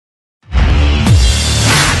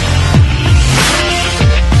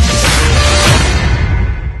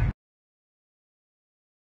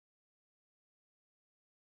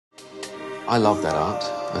I love that art.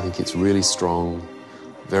 I think it's really strong,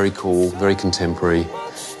 very cool, very contemporary.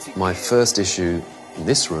 My first issue in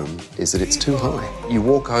this room is that it's too high. You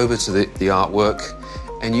walk over to the artwork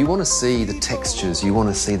and you want to see the textures, you want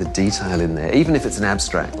to see the detail in there, even if it's an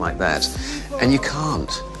abstract like that, and you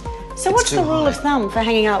can't. So what's the rule of thumb for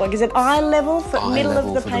hanging artwork? Is it eye level for the middle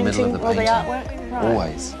of the painting or the artwork? Right.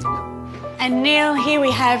 Always. And Neale, here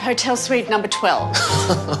we have Hotel Suite number 12.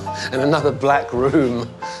 And another black room.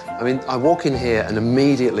 I mean, I walk in here and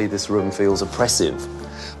immediately this room feels oppressive.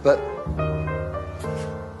 But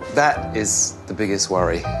that is the biggest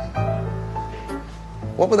worry.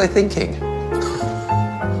 What were they thinking?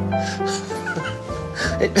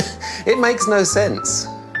 It makes no sense.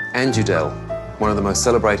 Udell, one of the most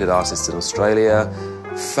celebrated artists in Australia,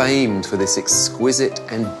 famed for this exquisite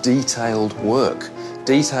and detailed work.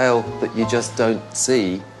 Detail that you just don't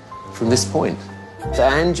see from this point.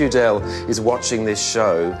 Udell is watching this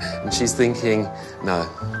show and she's thinking, no,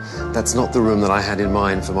 that's not the room that I had in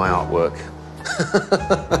mind for my artwork.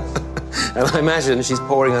 And I imagine she's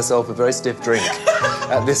pouring herself a very stiff drink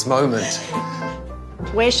at this moment.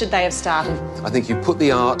 Where should they have started? I think you put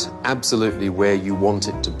the art absolutely where you want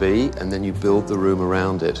it to be and then you build the room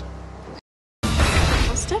around it.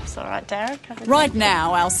 Steps, all right, Derek. Right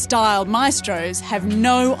now, our style maestros have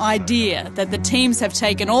no idea that the teams have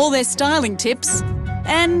taken all their styling tips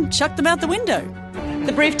and chucked them out the window.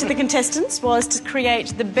 The brief to the contestants was to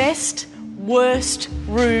create the best, worst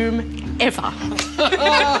room ever.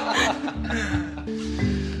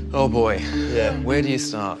 Oh boy. Yeah. Where do you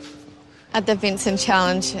start? At the Vincent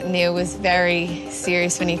Challenge, Neale was very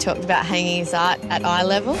serious when he talked about hanging his art at eye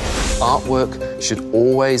level. Artwork should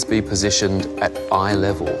always be positioned at eye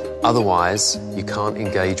level. Otherwise, you can't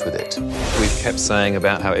engage with it. We've kept saying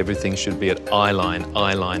about how everything should be at eye line,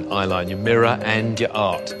 eye line, eye line, your mirror and your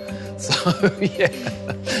art. So, yeah,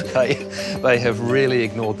 they have really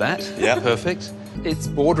ignored that. Yeah. Perfect. It's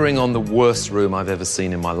bordering on the worst room I've ever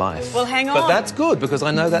seen in my life. Well, hang on. But that's good, because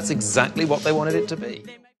I know that's exactly what they wanted it to be.